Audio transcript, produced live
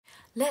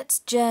Let's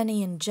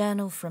journey and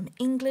journal from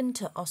England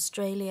to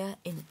Australia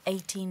in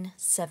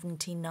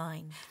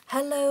 1879.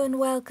 Hello and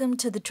welcome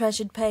to the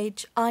Treasured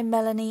Page. I'm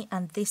Melanie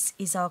and this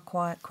is our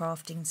quiet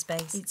crafting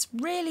space. It's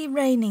really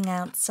raining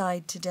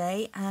outside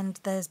today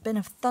and there's been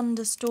a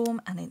thunderstorm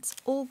and it's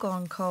all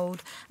gone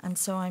cold, and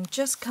so I'm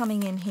just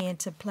coming in here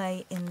to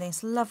play in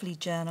this lovely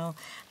journal,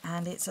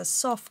 and it's a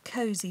soft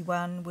cosy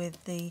one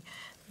with the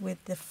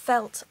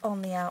felt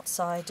on the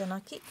outside, and I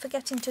keep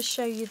forgetting to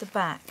show you the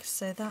back,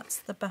 so that's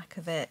the back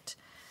of it.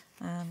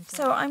 And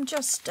so I'm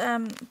just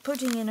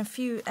putting in a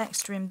few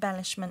extra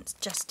embellishments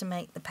just to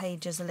make the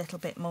pages a little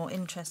bit more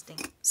interesting.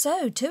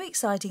 So, two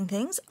exciting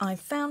things. I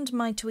found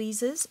my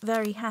tweezers,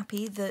 very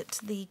happy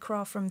that the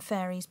Craft from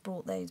Fairies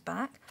brought those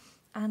back.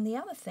 And the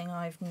other thing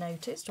I've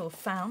noticed or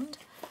found,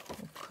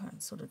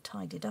 sort of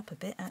tidied up a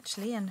bit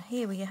actually, and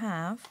here we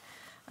have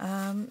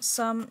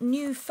some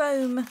new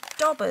foam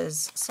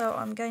daubers. So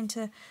I'm going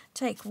to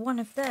take one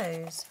of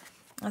those.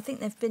 I think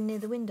they've been near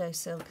the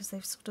windowsill because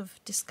they've sort of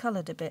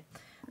discoloured a bit.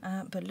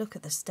 But look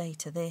at the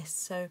state of this.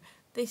 So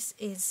this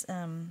is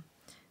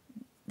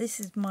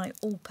my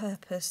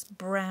all-purpose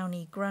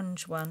brownie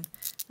grunge one,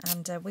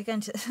 and we're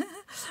going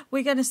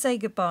to say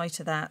goodbye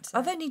to that.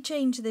 I've only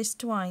changed this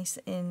twice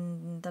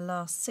in the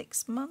last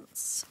 6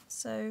 months,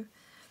 so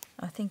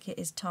I think it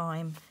is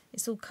time.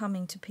 It's all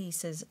coming to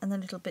pieces, and the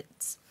little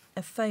bits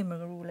of foam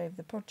are all over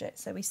the project.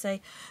 So we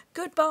say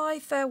goodbye,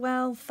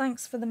 farewell,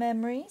 thanks for the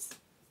memories,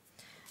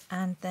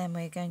 and then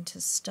we're going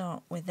to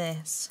start with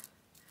this.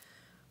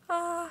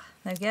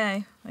 There we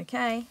go.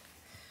 Okay.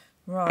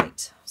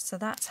 Right, so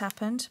that's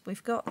happened.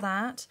 We've got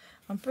that.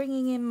 I'm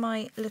bringing in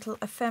my little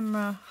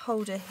ephemera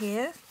holder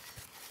here,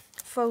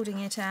 folding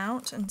it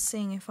out and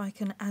seeing if I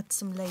can add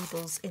some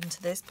labels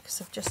into this,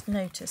 because I've just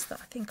noticed that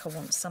I think I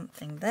want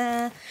something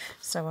there.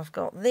 So I've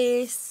got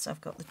this,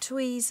 I've got the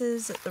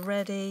tweezers at the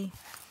ready,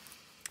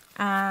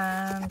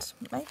 and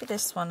maybe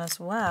this one as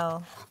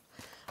well.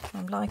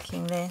 I'm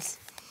liking this.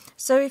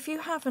 So if you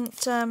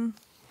haven't...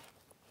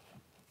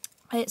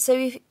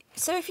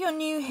 So if you're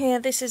new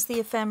here, this is the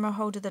ephemera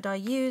holder that I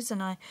use,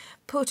 and I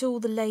put all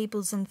the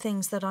labels and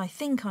things that I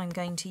think I'm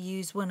going to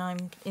use when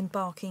I'm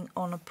embarking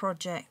on a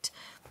project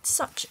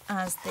such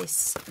as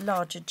this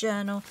larger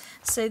journal.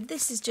 So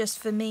this is just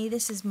for me,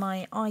 this is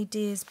my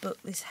ideas book.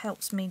 This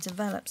helps me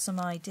develop some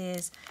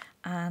ideas,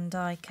 and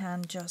I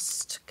can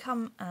just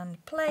come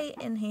and play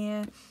in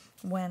here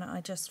when I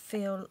just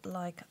feel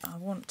like I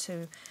want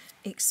to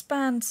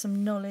expand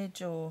some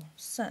knowledge, or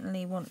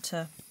certainly want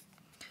to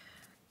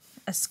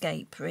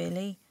escape,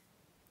 really.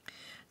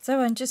 So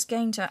I'm just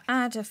going to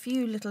add a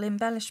few little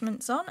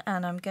embellishments on,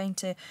 and I'm going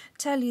to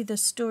tell you the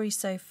story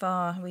so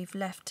far. We've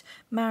left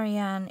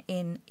Marianne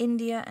in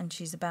India and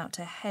she's about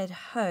to head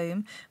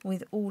home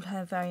with all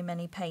her very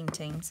many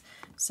paintings.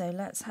 So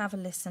let's have a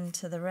listen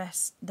to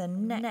the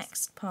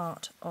next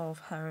part of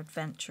her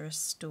adventurous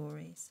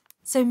stories.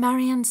 So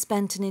Marianne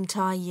spent an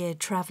entire year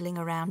travelling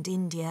around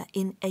India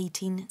in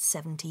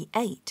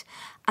 1878,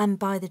 and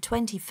by the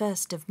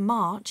 21st of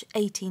March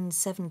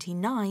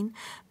 1879,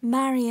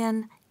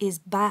 Marianne is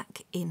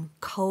back in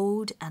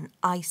cold and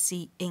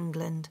icy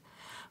England.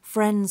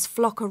 Friends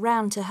flock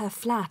around to her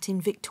flat in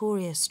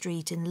Victoria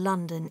Street in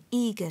London,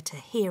 eager to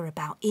hear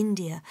about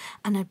India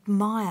and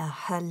admire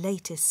her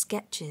latest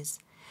sketches.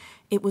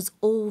 It was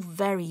all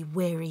very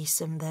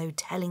wearisome, though,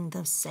 telling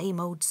the same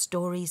old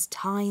stories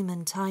time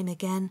and time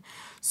again,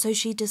 so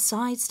she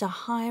decides to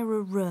hire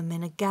a room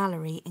in a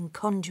gallery in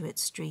Conduit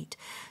Street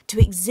to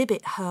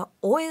exhibit her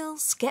oil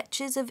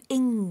sketches of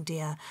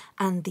India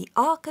and the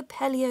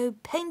archipelago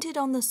painted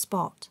on the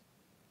spot.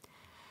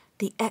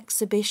 The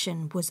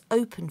exhibition was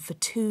open for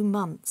 2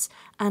 months,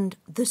 and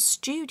the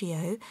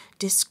studio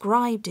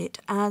described it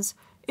as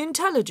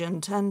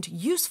intelligent and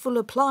useful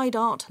applied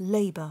art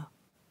labour.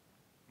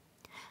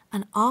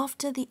 And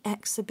after the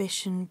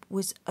exhibition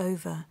was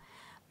over,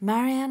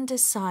 Marianne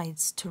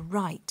decides to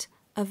write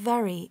a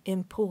very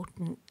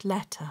important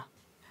letter.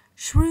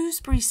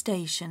 Shrewsbury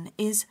Station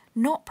is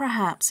not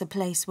perhaps a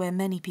place where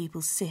many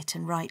people sit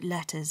and write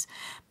letters,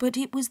 but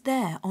it was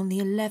there on the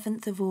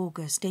 11th of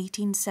August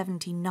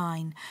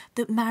 1879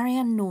 that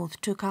Marianne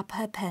North took up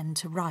her pen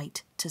to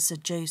write to Sir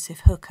Joseph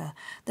Hooker,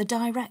 the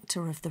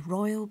director of the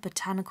Royal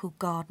Botanical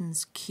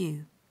Gardens,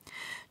 Kew.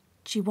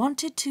 She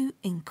wanted to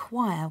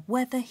inquire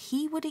whether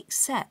he would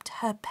accept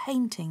her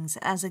paintings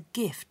as a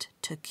gift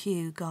to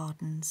Kew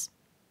Gardens.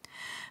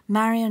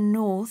 Marianne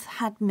North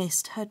had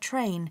missed her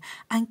train,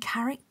 and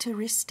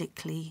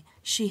characteristically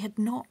she had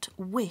not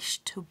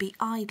wished to be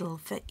idle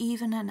for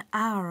even an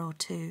hour or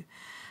two,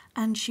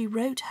 and she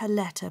wrote her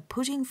letter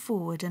putting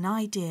forward an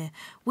idea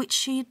which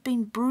she had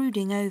been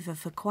brooding over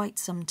for quite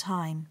some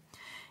time.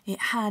 It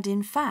had,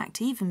 in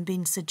fact, even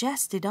been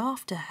suggested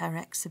after her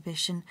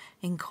exhibition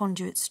in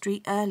Conduit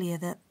Street earlier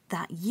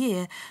that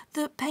year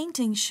that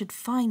paintings should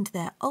find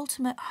their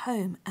ultimate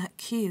home at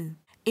Kew.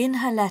 In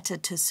her letter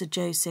to Sir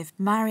Joseph,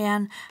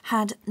 Marianne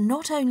had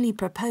not only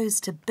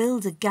proposed to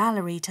build a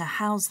gallery to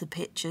house the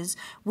pictures,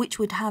 which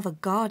would have a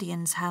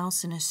guardian's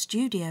house and a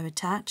studio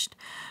attached,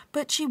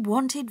 but she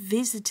wanted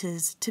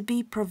visitors to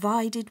be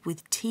provided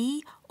with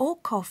tea or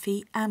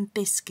coffee and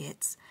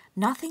biscuits,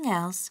 nothing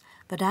else,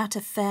 but at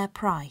a fair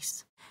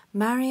price.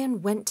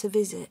 Marion went to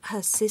visit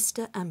her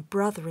sister and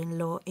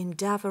brother-in-law in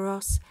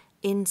Davos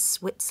in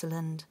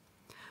Switzerland.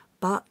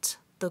 But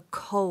the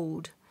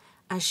cold,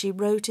 as she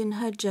wrote in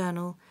her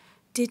journal,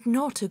 did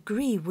not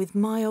agree with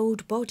my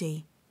old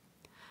body.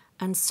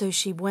 And so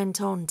she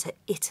went on to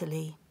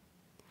Italy.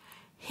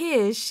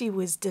 Here she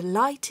was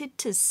delighted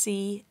to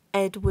see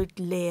Edward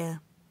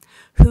Lear,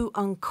 who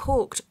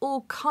uncorked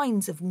all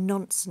kinds of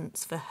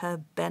nonsense for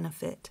her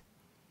benefit.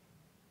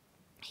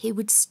 He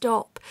would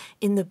stop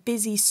in the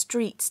busy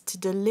streets to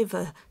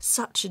deliver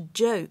such a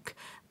joke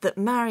that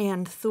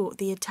Marianne thought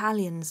the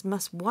Italians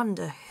must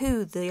wonder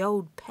who the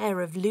old pair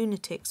of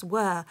lunatics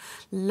were,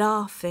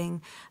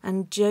 laughing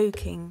and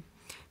joking.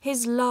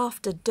 His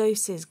laughter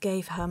doses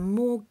gave her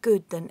more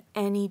good than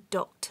any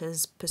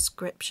doctor's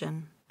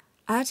prescription.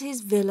 At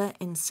his villa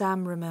in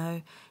San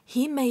Remo,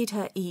 he made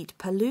her eat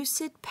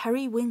pellucid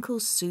periwinkle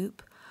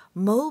soup,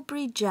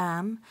 mulberry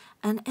jam,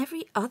 and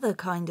every other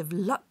kind of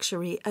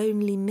luxury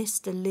only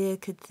Mr. Lear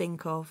could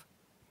think of.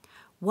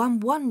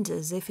 One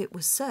wonders if it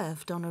was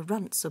served on a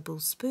runcible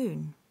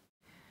spoon.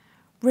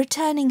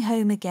 Returning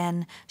home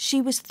again,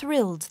 she was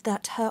thrilled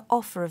that her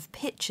offer of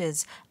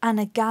pictures and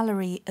a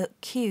gallery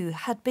at Kew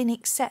had been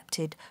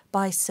accepted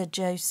by Sir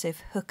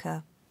Joseph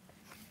Hooker.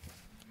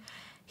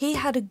 He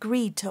had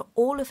agreed to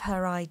all of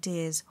her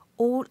ideas,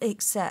 all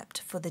except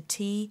for the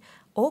tea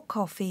or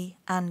coffee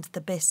and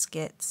the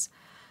biscuits.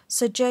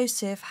 Sir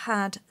Joseph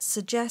had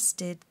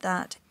suggested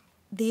that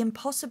the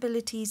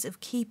impossibilities of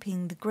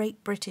keeping the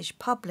great British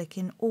public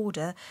in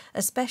order,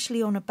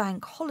 especially on a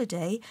bank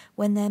holiday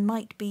when there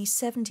might be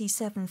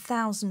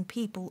 77,000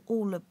 people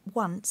all at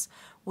once,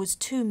 was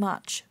too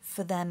much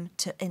for them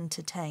to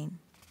entertain.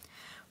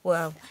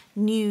 Well,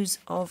 news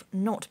of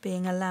not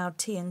being allowed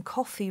tea and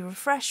coffee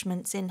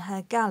refreshments in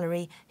her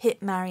gallery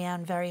hit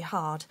Marianne very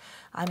hard.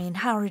 I mean,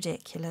 how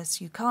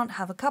ridiculous. You can't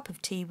have a cup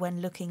of tea when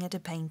looking at a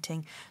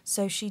painting.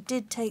 So she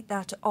did take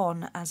that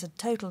on as a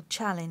total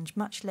challenge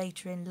much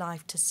later in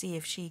life to see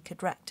if she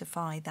could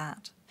rectify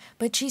that.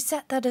 But she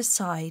set that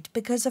aside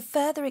because a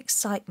further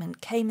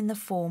excitement came in the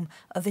form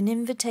of an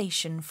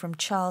invitation from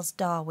Charles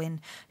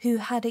Darwin, who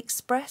had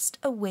expressed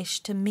a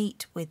wish to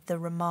meet with the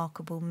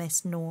remarkable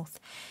Miss North.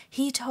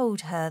 He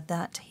told her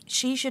that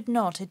she should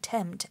not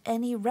attempt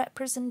any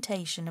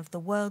representation of the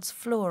world's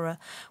flora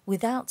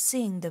without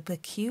seeing the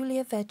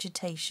peculiar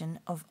vegetation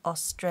of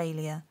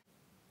Australia.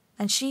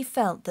 And she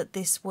felt that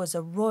this was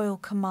a royal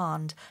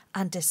command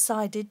and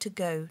decided to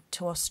go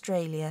to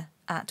Australia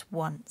at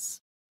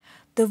once.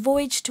 The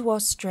voyage to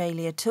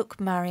Australia took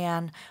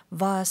Marianne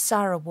via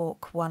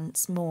Sarawak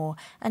once more,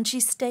 and she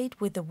stayed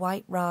with the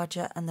White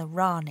Rajah and the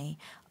Rani,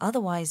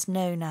 otherwise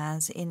known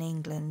as, in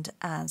England,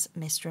 as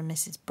Mr. and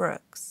Mrs.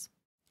 Brooks.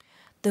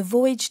 The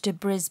voyage to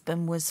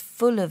Brisbane was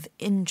full of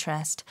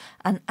interest,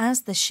 and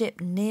as the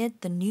ship neared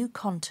the new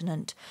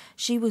continent,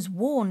 she was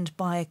warned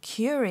by a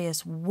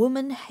curious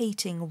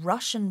woman-hating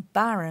Russian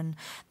baron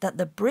that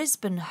the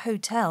Brisbane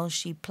hotel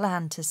she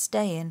planned to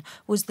stay in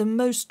was the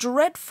most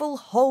dreadful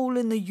hole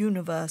in the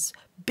universe,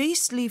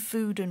 beastly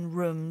food and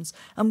rooms,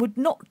 and would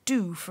not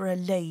do for a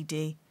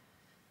lady.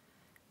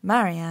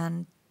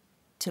 Marianne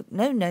took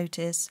no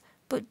notice,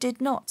 but did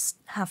not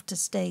have to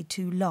stay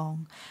too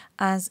long,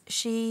 as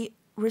she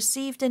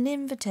received an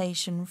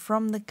invitation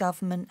from the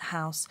government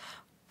house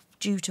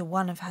due to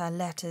one of her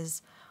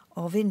letters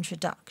of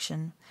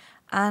introduction,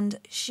 and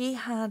she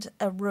had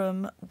a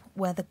room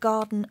where the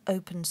garden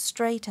opened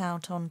straight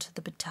out onto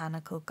the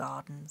botanical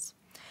gardens.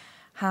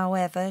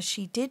 However,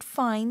 she did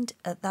find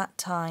at that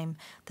time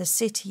the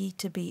city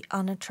to be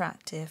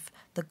unattractive,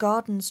 the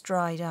gardens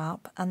dried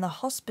up, and the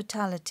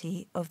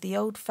hospitality of the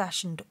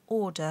old-fashioned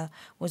order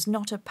was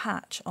not a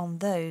patch on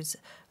those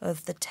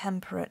of the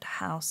temperate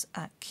house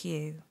at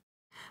Kew.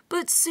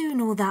 But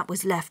soon all that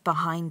was left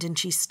behind, and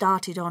she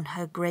started on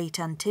her great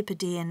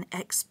Antipodean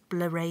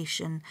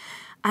exploration.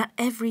 At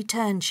every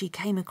turn she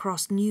came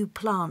across new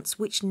plants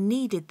which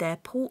needed their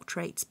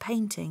portraits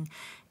painting,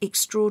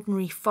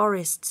 extraordinary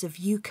forests of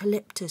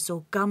eucalyptus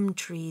or gum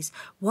trees,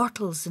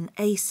 wattles and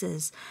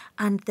acers,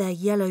 and their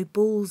yellow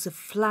balls of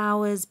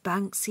flowers,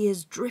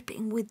 banksias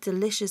dripping with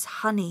delicious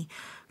honey,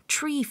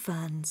 tree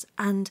ferns,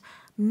 and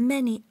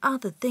many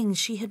other things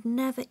she had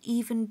never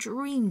even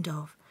dreamed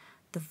of.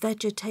 The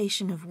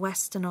vegetation of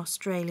Western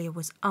Australia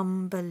was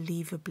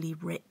unbelievably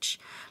rich,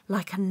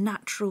 like a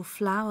natural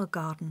flower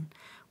garden.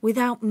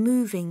 Without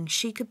moving,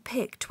 she could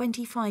pick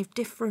 25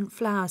 different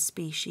flower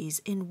species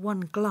in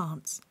one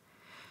glance.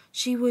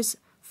 She was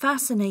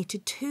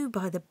fascinated too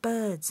by the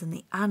birds and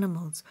the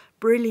animals,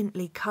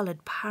 brilliantly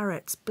coloured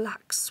parrots,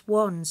 black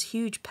swans,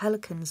 huge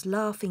pelicans,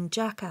 laughing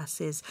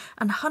jackasses,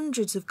 and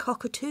hundreds of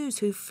cockatoos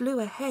who flew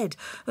ahead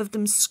of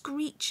them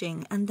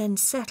screeching and then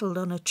settled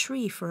on a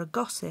tree for a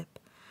gossip.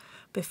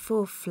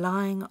 before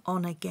flying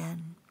on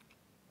again.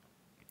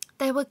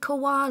 There were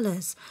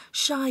koalas,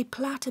 shy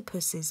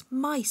platypuses,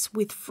 mice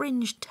with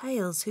fringed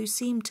tails who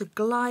seemed to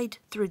glide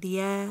through the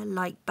air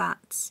like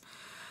bats.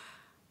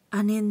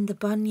 And in the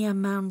Bunya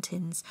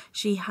Mountains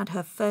she had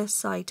her first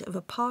sight of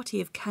a party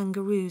of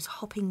kangaroos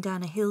hopping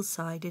down a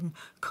hillside in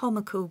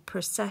comical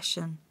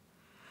procession.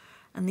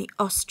 And the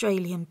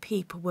Australian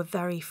people were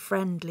very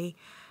friendly,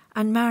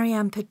 and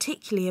Marianne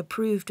particularly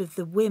approved of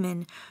the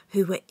women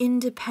who were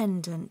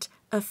independent,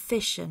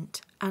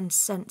 efficient and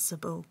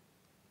sensible.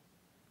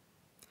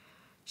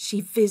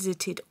 She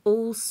visited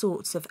all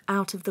sorts of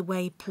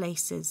out-of-the-way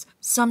places,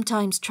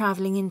 sometimes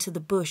travelling into the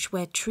bush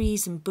where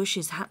trees and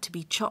bushes had to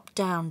be chopped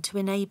down to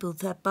enable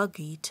their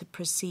buggy to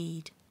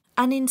proceed.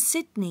 And in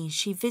Sydney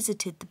she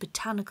visited the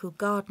botanical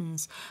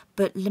gardens,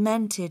 but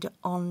lamented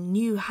on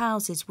new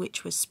houses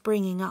which were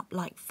springing up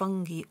like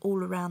fungi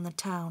all around the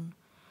town.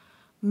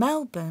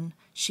 Melbourne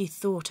she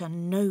thought a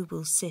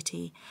noble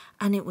city,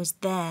 and it was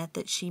there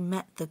that she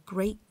met the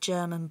great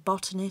German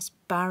botanist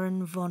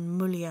Baron von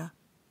Muller,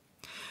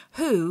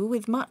 who,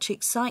 with much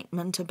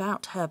excitement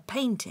about her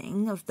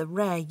painting of the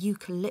rare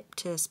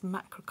Eucalyptus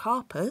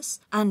macrocarpus,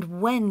 and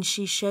when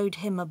she showed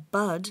him a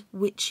bud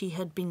which she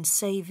had been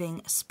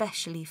saving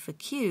especially for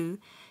Kew,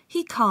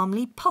 he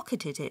calmly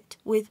pocketed it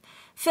with,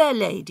 "Fair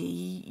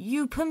lady,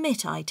 you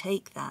permit I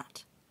take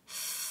that."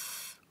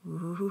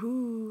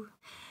 Ooh.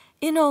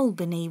 In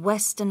Albany,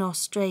 Western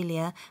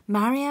Australia,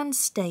 Marianne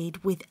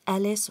stayed with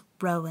Ellis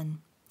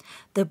Rowan,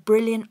 the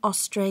brilliant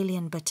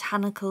Australian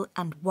botanical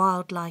and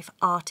wildlife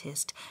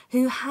artist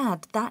who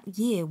had that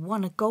year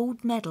won a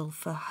gold medal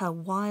for her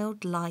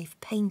wildlife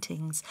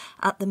paintings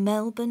at the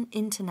Melbourne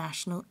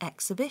International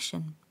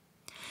Exhibition.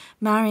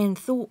 Marion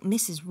thought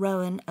Mrs.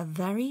 Rowan a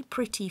very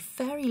pretty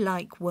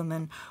fairy-like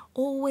woman,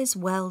 always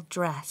well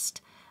dressed,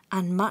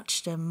 and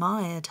much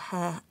admired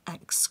her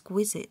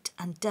exquisite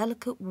and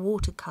delicate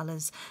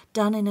watercolours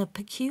done in a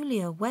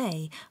peculiar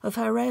way of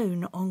her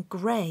own on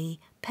grey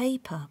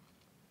paper.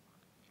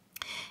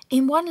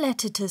 In one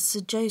letter to Sir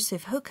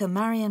Joseph Hooker,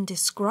 Marianne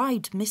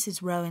described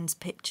Mrs. Rowan's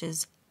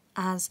pictures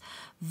as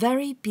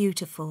very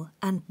beautiful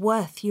and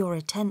worth your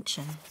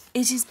attention.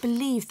 It is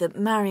believed that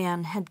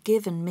Marianne had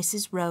given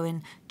Mrs.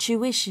 Rowan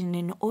tuition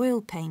in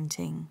oil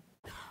painting,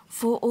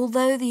 for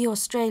although the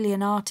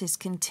Australian artist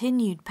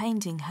continued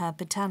painting her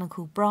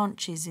botanical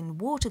branches in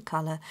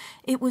watercolour,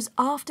 it was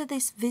after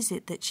this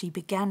visit that she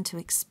began to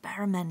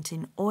experiment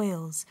in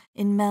oils.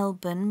 In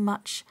Melbourne,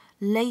 much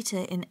later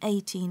in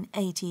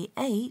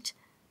 1888,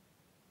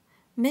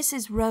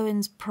 Mrs.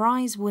 Rowan's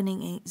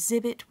prize-winning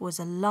exhibit was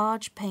a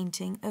large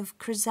painting of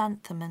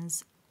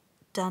chrysanthemums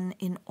done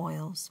in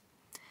oils.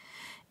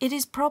 It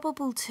is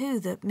probable, too,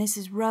 that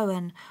Mrs.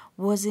 Rowan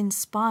was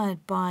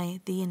inspired by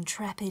the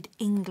intrepid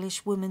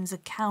Englishwoman's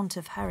account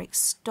of her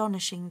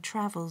astonishing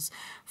travels,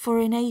 for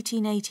in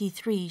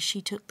 1883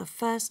 she took the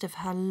first of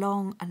her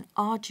long and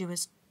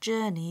arduous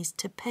journeys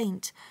to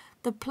paint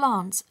the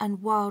plants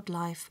and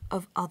wildlife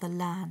of other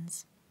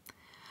lands.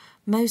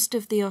 Most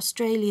of the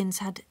Australians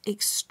had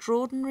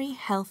extraordinary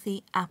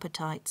healthy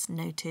appetites,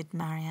 noted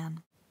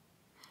Marianne.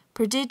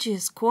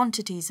 Prodigious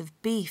quantities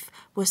of beef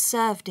were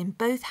served in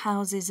both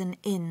houses and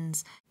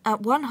inns.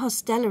 At one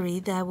hostelry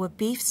there were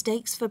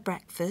beefsteaks for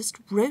breakfast,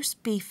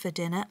 roast beef for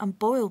dinner, and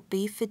boiled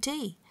beef for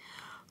tea.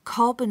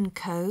 Cobb &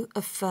 Co.,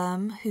 a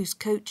firm whose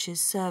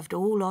coaches served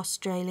all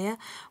Australia,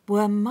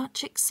 were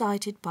much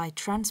excited by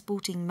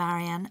transporting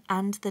Marianne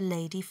and the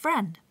lady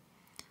friend,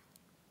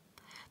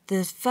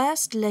 the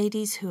first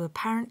ladies who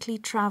apparently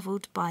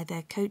travelled by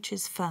their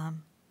coach's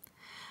firm,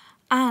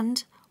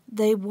 and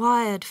they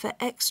wired for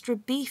extra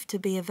beef to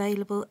be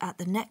available at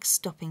the next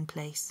stopping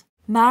place.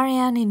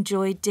 Marianne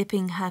enjoyed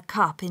dipping her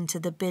cup into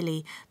the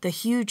billy, the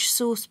huge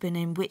saucepan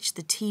in which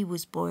the tea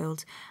was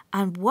boiled,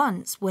 and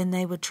once, when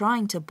they were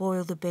trying to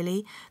boil the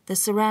billy, the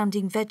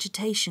surrounding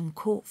vegetation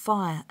caught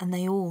fire and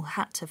they all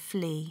had to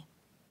flee.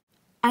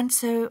 And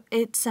so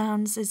it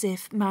sounds as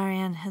if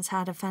Marianne has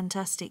had a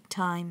fantastic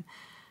time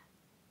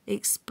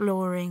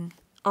exploring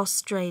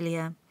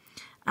Australia,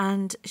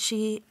 and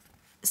she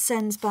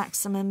sends back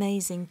some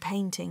amazing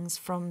paintings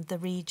from the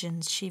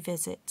regions she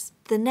visits.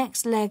 The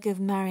next leg of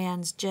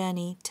Marianne's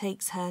journey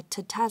takes her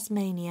to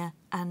Tasmania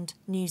and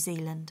New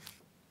Zealand.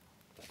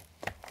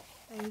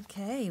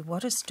 Okay,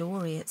 what a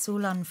story. It's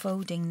all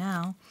unfolding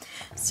now.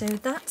 So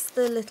that's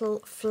the little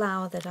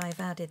flower that I've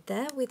added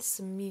there with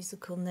some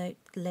musical note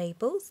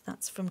labels.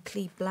 That's from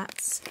Cleve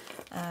Blatt's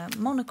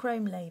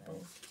Monochrome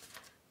Labels.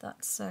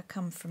 That's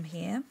come from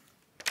here.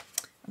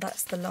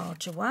 That's the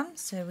larger one,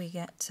 so we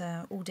get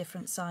all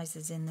different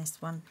sizes in this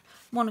one.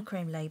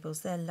 Monochrome Labels,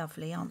 they're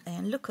lovely, aren't they?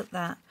 And look at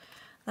that.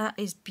 That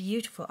is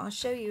beautiful. I'll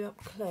show you up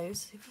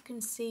close if you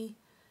can see.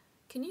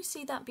 Can you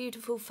see that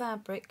beautiful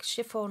fabric,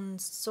 chiffon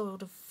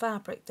sort of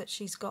fabric that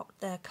she's got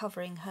there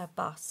covering her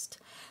bust?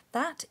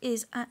 That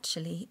is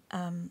actually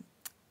an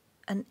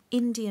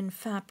Indian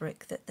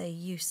fabric that they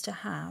used to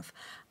have,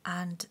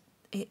 and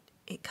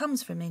it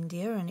comes from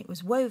India and it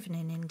was woven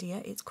in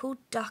India. It's called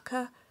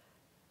Dhaka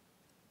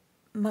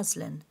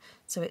muslin.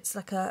 So it's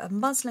like a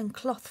muslin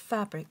cloth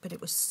fabric, but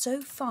it was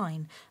so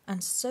fine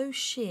and so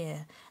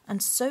sheer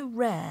and so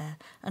rare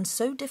and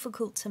so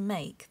difficult to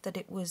make that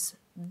it was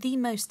the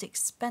most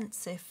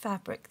expensive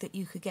fabric that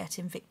you could get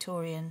in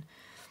Victorian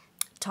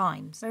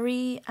times.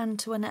 Marie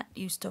Antoinette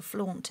used to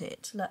flaunt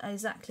it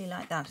exactly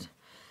like that.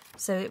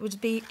 So it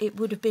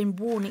would have been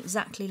worn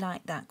exactly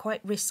like that,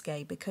 quite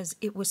risque, because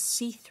it was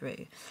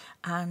see-through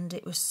and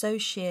it was so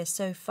sheer,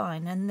 so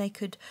fine, and they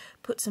could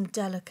put some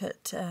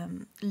delicate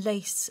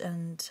lace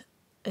and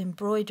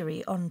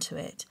embroidery onto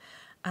it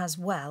as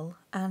well.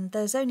 And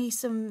there's only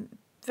some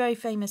very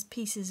famous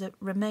pieces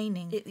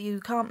remaining. You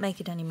can't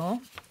make it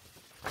anymore.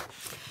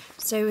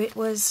 So it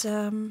was,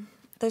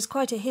 there's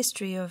quite a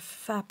history of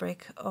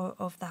fabric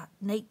of that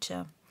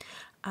nature,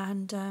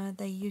 and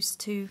they used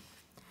to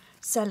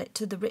sell it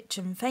to the rich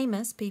and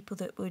famous, people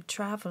that would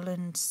travel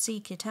and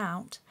seek it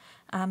out.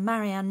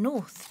 Marianne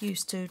North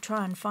used to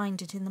try and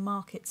find it in the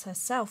markets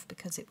herself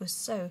because it was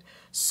so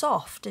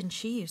soft, and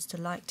she used to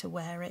like to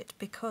wear it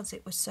because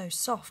it was so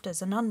soft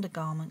as an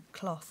undergarment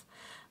cloth,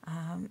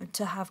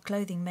 to have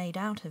clothing made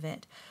out of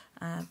it.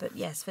 But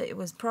yes, it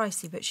was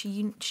pricey, but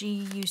she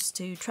used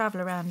to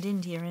travel around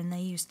India, and they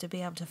used to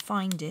be able to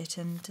find it,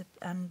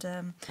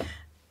 and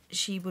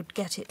she would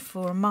get it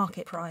for a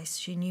market price.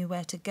 She knew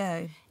where to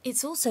go.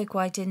 It's also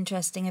quite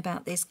interesting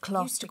about this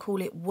cloth to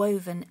call it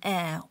woven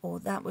air, or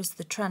that was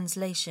the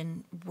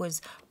translation,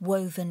 was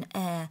woven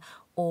air,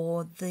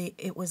 or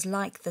it was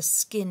like the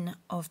skin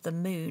of the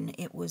moon.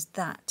 It was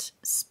that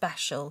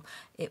special.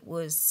 It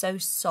was so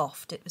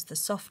soft. It was the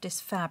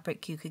softest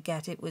fabric you could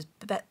get. It was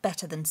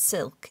better than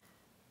silk.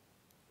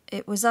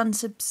 It was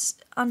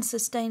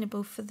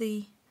unsustainable for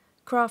the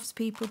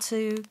craftspeople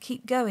to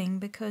keep going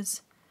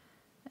because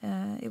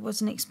it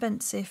was an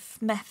expensive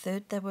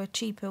method. There were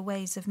cheaper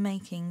ways of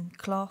making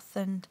cloth,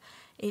 and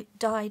it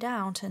died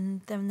out,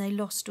 and then they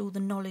lost all the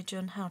knowledge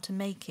on how to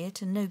make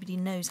it, and nobody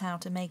knows how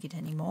to make it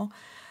anymore.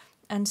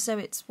 And so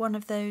it's one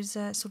of those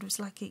sort of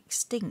like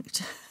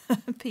extinct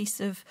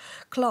piece of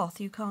cloth.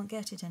 You can't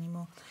get it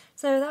anymore.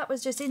 So that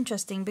was just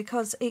interesting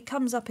because it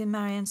comes up in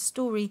Marianne's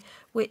story,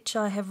 which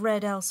I have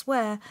read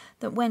elsewhere,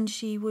 that when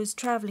she was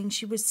travelling,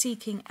 she was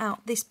seeking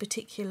out this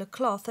particular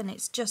cloth, and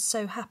it just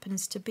so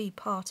happens to be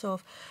part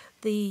of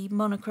the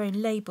Monochrome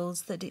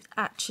Labels that it's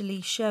actually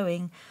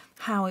showing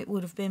how it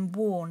would have been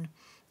worn.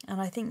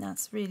 And I think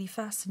that's really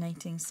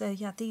fascinating. So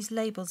yeah, these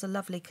labels are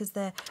lovely because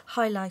they're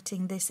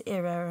highlighting this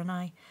era, and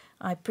I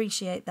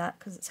appreciate that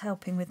because it's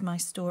helping with my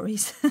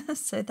stories.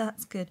 So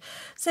that's good.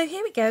 So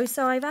here we go.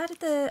 So I've added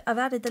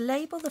the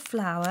label, the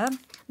flower,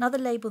 another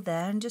label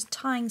there, and just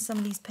tying some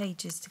of these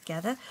pages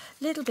together.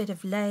 A little bit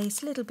of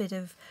lace, a little bit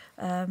of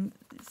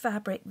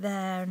fabric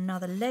there,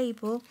 another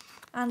label,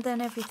 and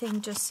then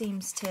everything just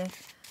seems to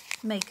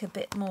make a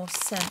bit more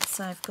sense.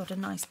 I've got a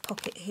nice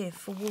pocket here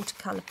for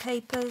watercolour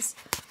papers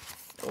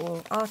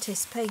or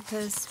artist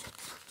papers.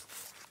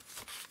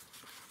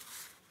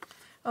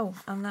 Oh,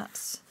 and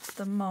that's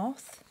the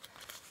moth,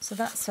 so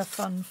that's a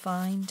fun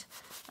find.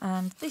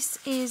 And this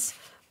is,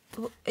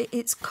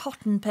 it's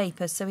cotton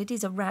paper, so it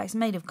is a rag. It's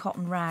made of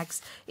cotton rags.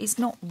 It's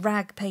not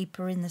rag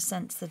paper in the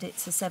sense that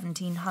it's a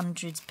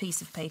 1700s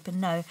piece of paper.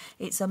 No,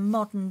 it's a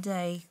modern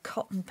day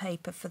cotton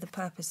paper for the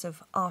purpose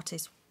of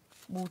artist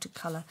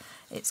watercolour.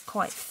 It's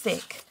quite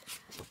thick,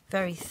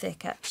 very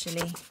thick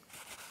actually.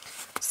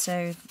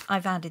 So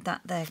I've added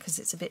that there because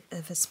it's a bit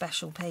of a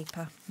special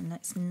paper, and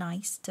it's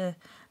nice to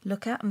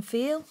look at and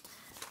feel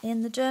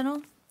in the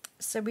journal.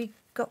 So we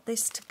got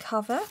this to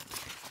cover.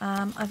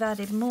 I've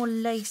added more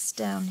lace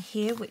down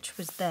here, which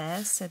was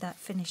there, so that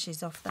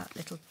finishes off that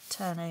little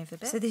turnover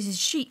bit. So this is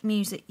sheet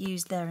music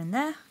used there and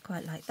there,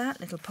 quite like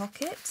that, little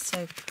pocket.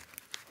 So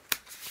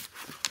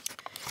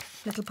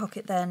little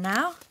pocket there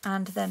now,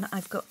 and then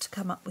I've got to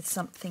come up with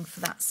something for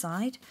that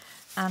side.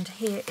 And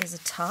here is a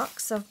tuck.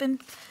 So I've been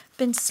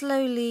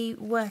slowly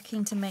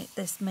working to make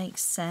this make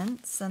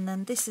sense, and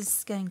then this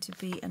is going to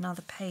be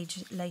another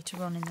page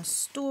later on in the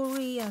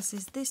story, as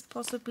is this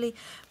possibly.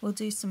 We'll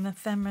do some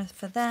ephemera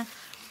for there.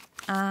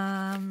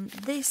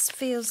 This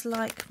feels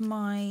like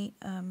my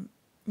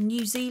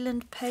New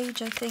Zealand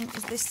page, I think.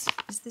 Is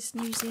this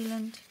New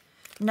Zealand?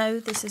 No,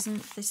 this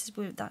isn't.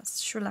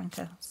 That's Sri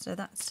Lanka. So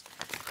that's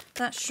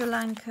Sri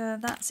Lanka.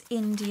 That's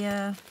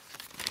India.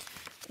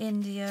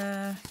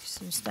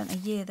 So we spent a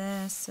year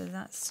there, so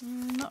that's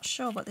not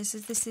sure what this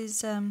is. This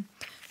is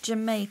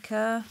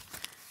Jamaica.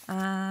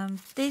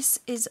 This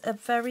is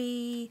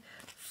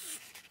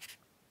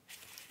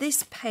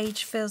this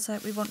page feels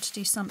like we want to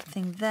do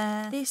something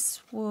there.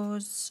 This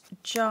was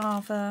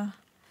Java,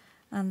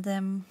 and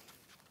then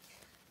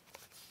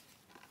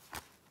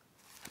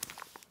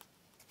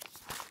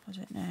I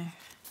don't know.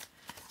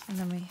 And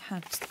then we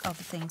had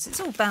other things. It's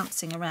all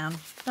bouncing around.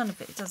 None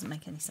of it doesn't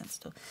make any sense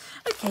at all.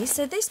 Okay,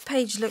 so this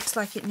page looks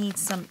like it needs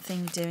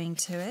something doing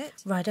to it.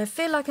 Right, I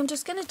feel like I'm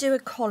just going to do a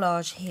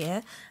collage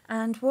here.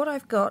 And what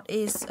I've got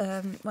is,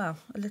 well,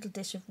 a little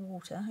dish of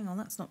water. Hang on,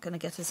 that's not going to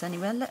get us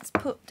anywhere. Let's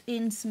put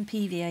in some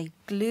PVA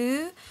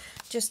glue,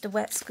 just a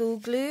wet school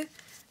glue.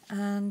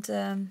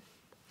 And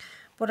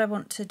what I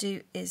want to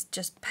do is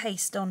just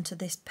paste onto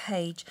this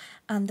page,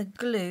 and the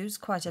glue's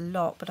quite a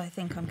lot, but I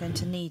think I'm going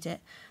to need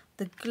it.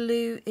 The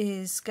glue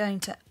is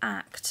going to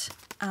act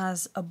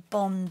as a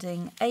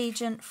bonding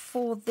agent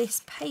for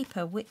this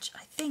paper, which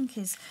I think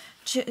is,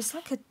 it's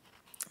like a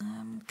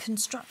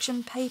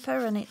construction paper,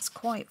 and it's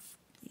quite,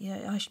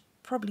 I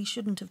probably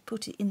shouldn't have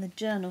put it in the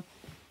journal.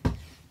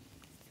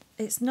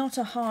 It's not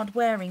a hard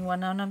wearing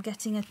one, and I'm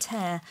getting a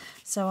tear,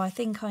 so I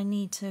think I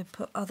need to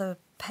put other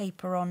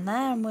paper on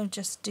there, and we'll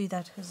just do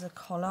that as a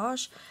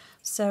collage.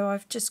 So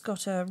I've just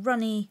got a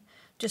runny,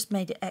 just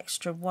made it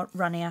extra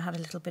runny. I had a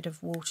little bit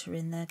of water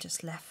in there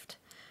just left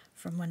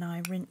from when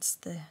I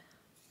rinsed the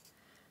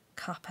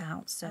cup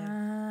out. So,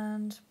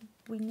 and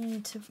we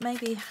need to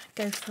maybe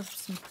go for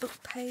some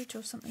book page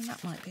or something.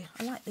 That might be,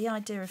 I like the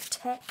idea of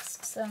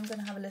text, so I'm going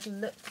to have a little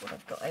look what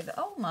I've got over.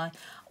 Oh my,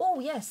 oh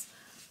yes,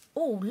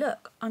 oh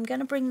look, I'm going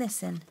to bring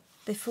this in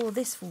before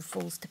this all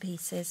falls to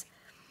pieces.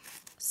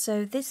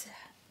 So this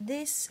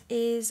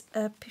is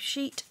a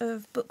sheet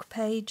of book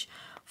page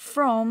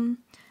from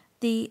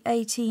the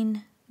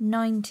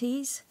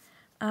 1890s.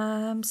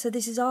 So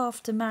this is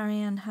after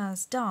Marianne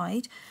has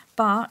died,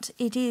 but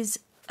it is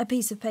a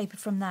piece of paper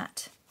from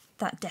that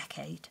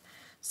decade.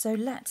 So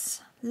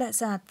let's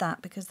add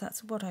that, because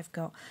that's what I've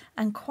got.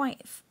 And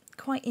quite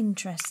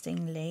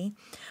interestingly,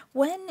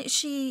 when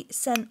she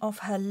sent off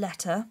her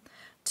letter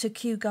to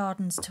Kew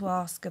Gardens to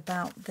ask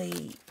about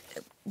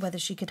whether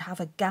she could have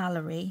a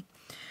gallery,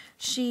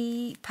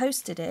 she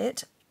posted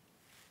it.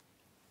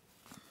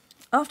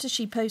 After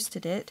she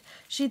posted it,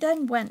 she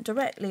then went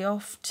directly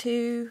off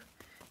to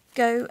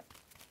go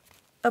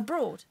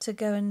abroad to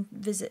go and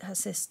visit her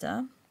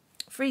sister.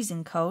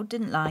 Freezing cold,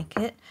 didn't like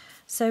it,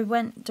 so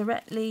went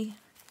directly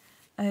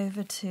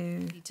over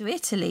to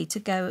Italy to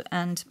go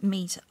and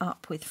meet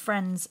up with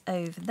friends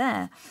over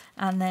there.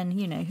 And then,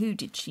 you know, who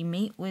did she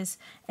meet? Was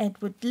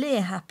Edward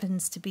Lear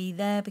happens to be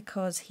there,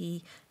 because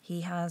he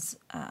has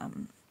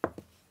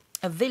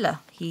a villa.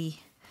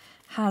 He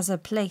has a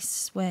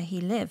place where he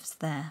lives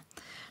there.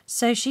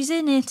 So she's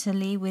in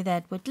Italy with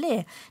Edward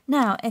Lear.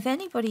 Now, if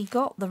anybody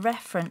got the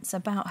reference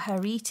about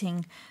her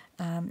eating,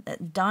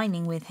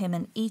 dining with him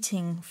and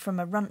eating from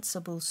a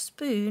runcible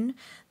spoon,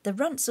 the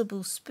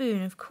runcible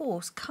spoon, of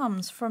course,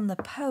 comes from the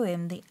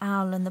poem The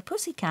Owl and the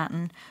Pussycat.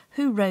 And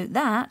who wrote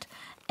that?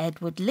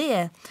 Edward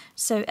Lear.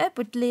 So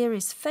Edward Lear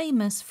is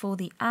famous for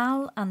The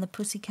Owl and the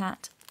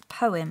Pussycat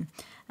poem.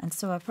 And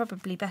so I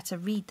probably better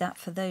read that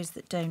for those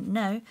that don't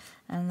know,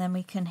 and then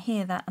we can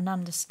hear that and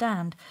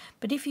understand.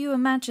 But if you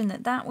imagine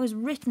that was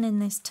written in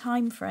this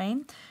time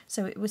frame,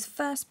 so it was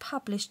first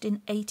published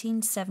in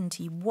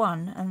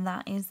 1871, and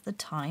that is the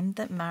time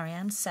that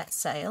Marianne set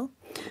sail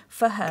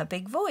for her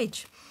big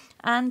voyage.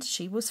 And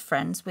she was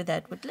friends with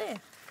Edward Lear.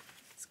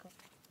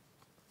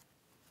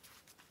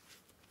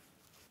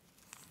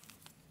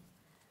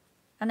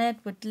 And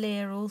Edward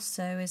Lear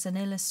also is an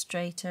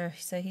illustrator,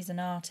 so he's an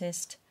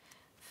artist.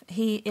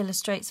 He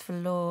illustrates for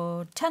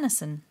Lord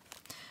Tennyson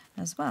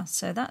as well.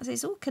 So that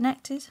is all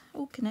connected,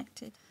 all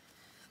connected.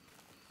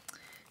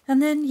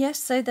 And then, yes,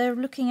 so they're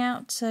looking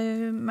out.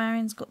 So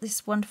Marion's got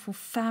this wonderful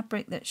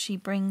fabric that she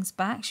brings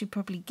back. She's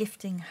probably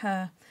gifting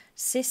her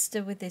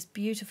sister with this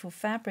beautiful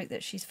fabric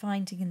that she's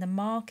finding in the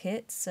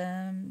markets.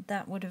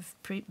 That would have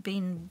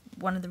been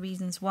one of the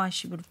reasons why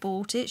she would have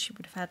bought it. She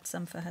would have had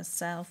some for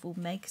herself or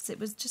make, because it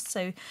was just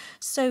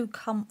so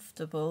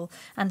comfortable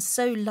and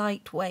so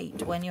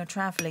lightweight when you're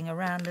travelling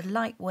around. A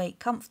lightweight,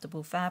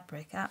 comfortable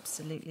fabric,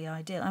 absolutely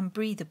ideal, and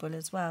breathable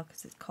as well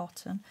because it's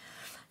cotton.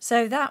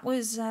 So that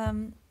was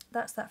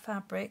that's that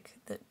fabric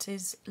that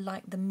is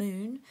like the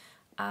moon,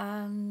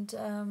 and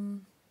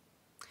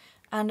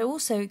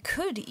also it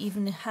could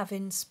even have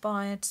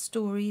inspired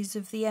stories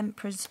of the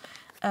Emperor's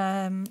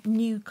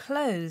new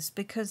clothes,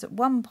 because at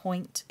one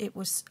point it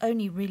was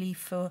only really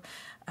for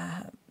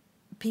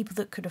people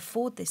that could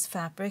afford this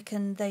fabric,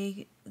 and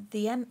the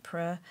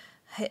Emperor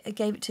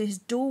gave it to his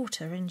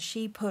daughter, and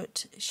she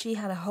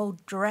had a whole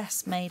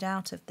dress made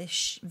out of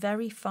this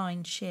very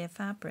fine sheer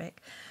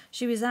fabric.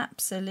 She was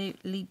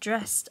absolutely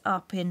dressed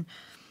up in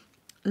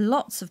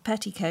lots of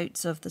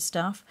petticoats of the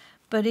stuff,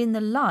 but in the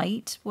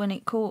light, when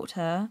it caught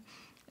her,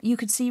 you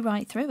could see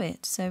right through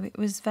it. So it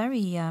was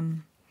very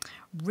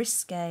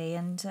risque,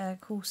 and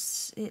of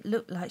course it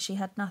looked like she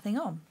had nothing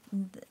on.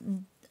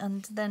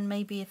 And then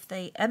maybe if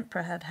the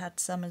Emperor had had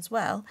some as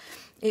well,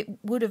 it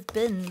would have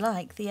been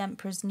like the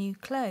Emperor's new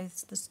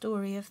clothes, the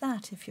story of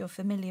that, if you're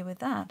familiar with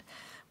that,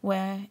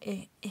 where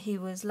he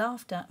was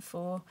laughed at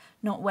for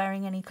not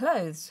wearing any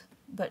clothes,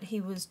 but he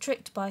was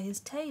tricked by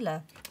his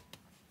tailor.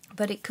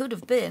 But it could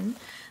have been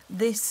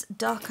this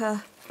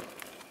Dhaka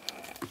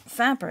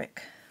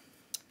fabric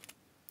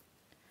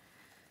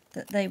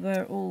that they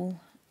were all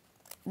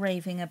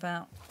raving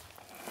about.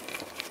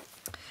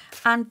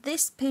 And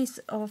this piece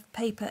of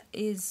paper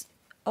is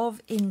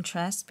of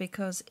interest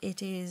because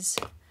it is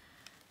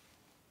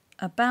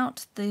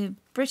about the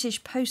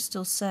British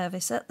Postal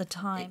Service at the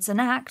time. It's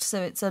an act,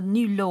 so it's a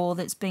new law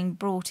that's being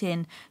brought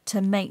in to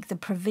make the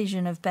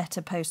provision of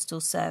better postal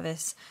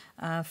service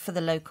for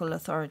the local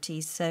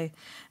authorities. So,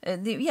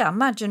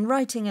 imagine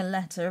writing a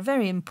letter, a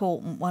very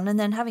important one, and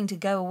then having to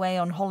go away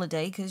on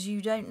holiday because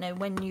you don't know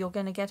when you're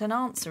going to get an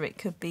answer. It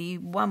could be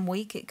 1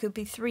 week, it could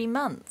be 3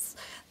 months.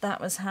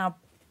 That was how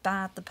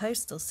bad the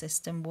postal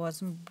system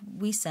was, and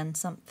we send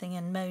something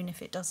and moan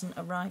if it doesn't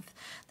arrive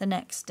the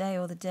next day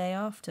or the day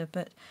after.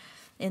 But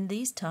in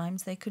these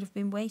times they could have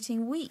been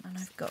waiting weeks. And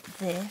I've got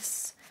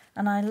this,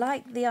 and I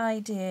like the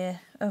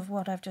idea of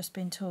what I've just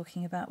been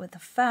talking about with the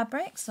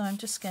fabric, so I'm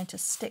just going to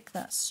stick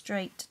that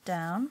straight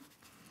down,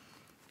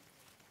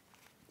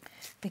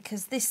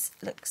 because this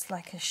looks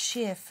like a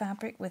sheer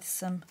fabric with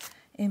some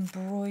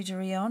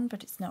embroidery on,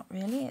 but it's not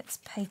really, it's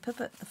paper,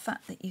 but the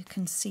fact that you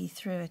can see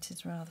through it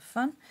is rather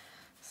fun.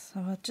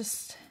 So I'll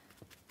just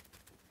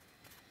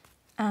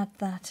add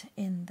that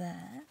in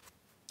there.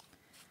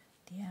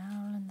 The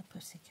owl and the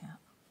pussycat.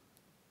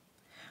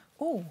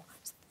 Oh,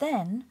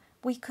 then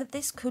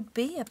this could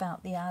be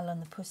about the owl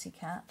and the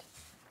pussycat.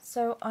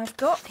 So I've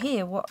got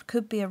here what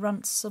could be a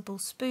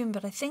runcible spoon,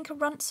 but I think a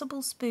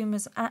runcible spoon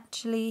was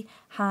actually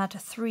had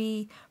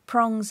 3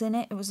 prongs in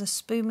it. It was a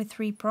spoon with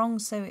 3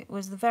 prongs, so it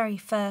was the very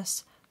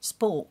first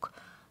spork,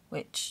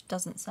 which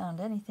doesn't sound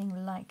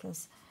anything like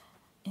as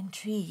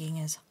intriguing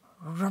as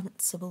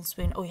runcible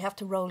spoon. Oh, you have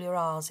to roll your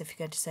R's if you're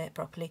going to say it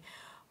properly.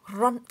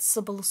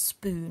 Runcible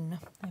spoon.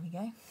 There we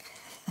go.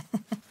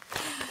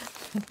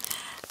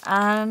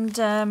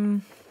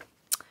 And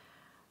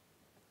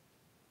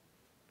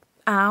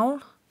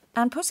owl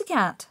and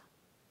pussycat.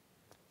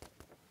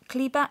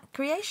 Kleeback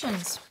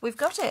Creations. We've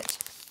got it.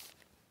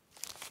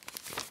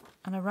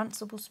 And a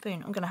runcible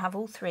spoon. I'm going to have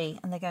all 3,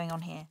 and they're going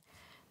on here.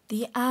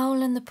 The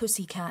owl and the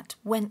pussycat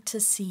went to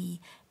sea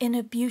in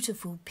a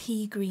beautiful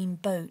pea-green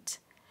boat.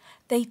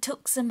 They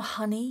took some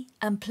honey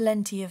and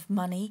plenty of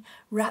money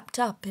wrapped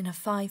up in a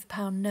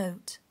 £5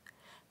 note.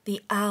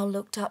 The owl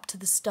looked up to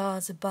the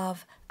stars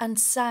above and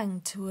sang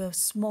to a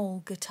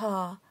small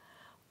guitar.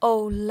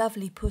 Oh,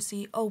 lovely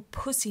pussy, oh,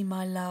 pussy,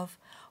 my love,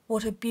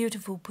 what a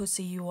beautiful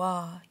pussy you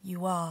are,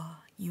 you are,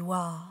 you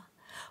are.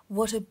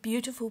 What a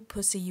beautiful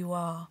pussy you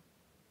are.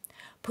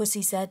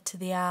 Pussy said to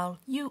the owl,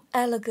 you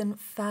elegant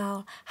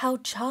fowl, how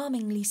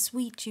charmingly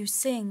sweet you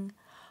sing.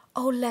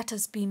 Oh, let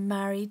us be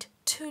married,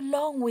 too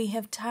long we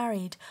have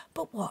tarried,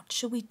 but what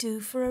shall we do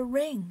for a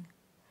ring?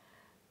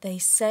 They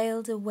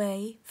sailed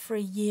away for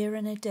a year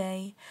and a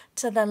day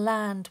to the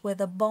land where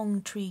the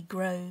bong tree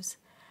grows,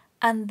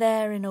 and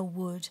there in a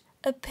wood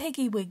a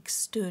piggy-wig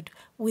stood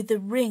with a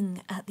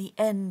ring at the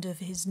end of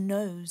his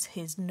nose,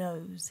 his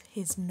nose,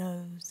 his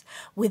nose,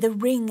 with a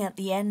ring at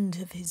the end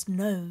of his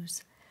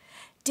nose.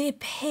 Dear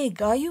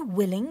pig, are you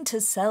willing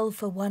to sell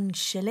for 1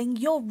 shilling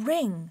your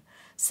ring?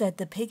 Said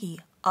the piggy,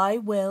 I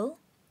will.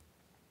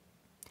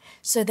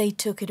 So they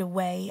took it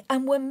away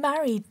and were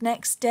married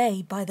next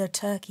day by the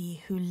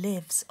turkey who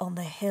lives on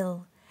the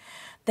hill.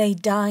 They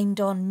dined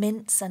on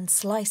mince and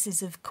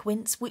slices of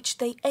quince, which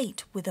they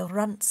ate with a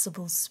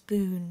runcible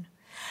spoon.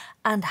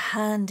 And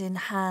hand in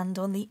hand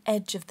on the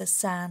edge of the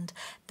sand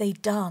they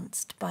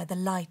danced by the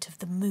light of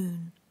the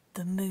moon,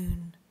 the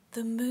moon,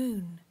 the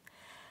moon.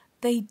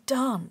 They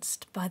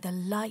danced by the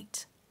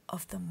light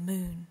of the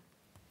moon.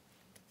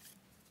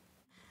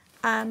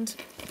 And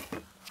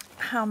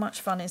how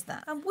much fun is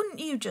that? And wouldn't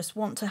you just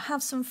want to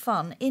have some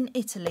fun in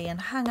Italy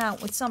and hang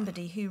out with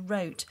somebody who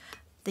wrote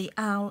The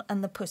Owl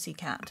and the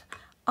Pussycat?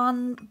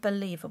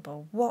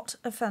 Unbelievable. What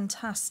a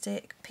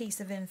fantastic piece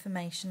of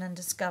information and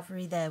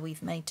discovery there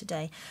we've made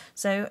today.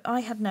 So I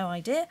had no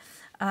idea,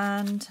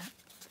 and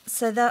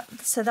so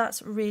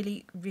that's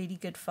really, really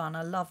good fun.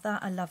 I love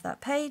that. I love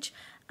that page,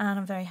 and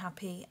I'm very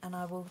happy, and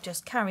I will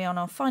just carry on.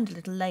 I'll find a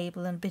little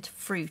label and a bit of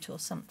fruit or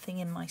something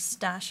in my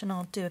stash, and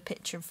I'll do a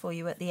picture for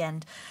you at the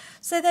end.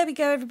 So there we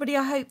go, everybody.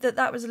 I hope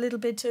that was a little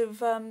bit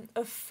of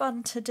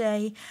fun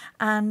today,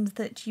 and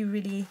that you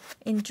really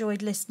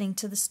enjoyed listening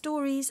to the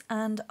stories,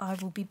 and I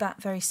will be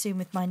back very soon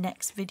with my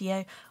next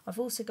video. I've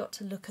also got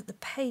to look at the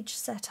page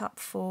set up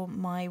for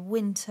my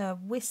Winter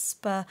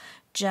Whisper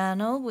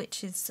journal,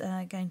 which is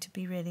going to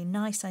be really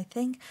nice, I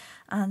think,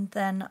 and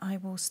then I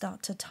will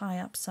start to tie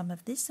up some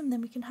of this, and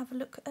then we can have a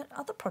look at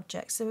other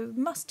projects. So we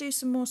must do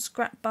some more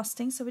scrap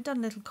busting. So we've done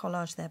a little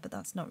collage there, but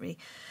that's not really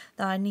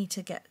that. I need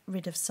to get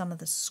rid of some of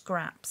the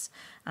scraps,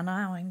 and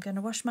now I'm going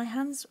to wash my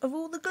hands of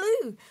all the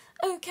glue.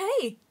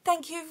 Okay,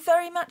 thank you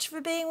very much for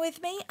being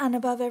with me, and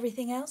above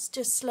everything else,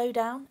 just slow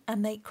down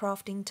and make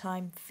crafting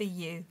time for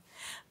you.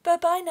 Bye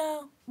bye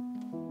now.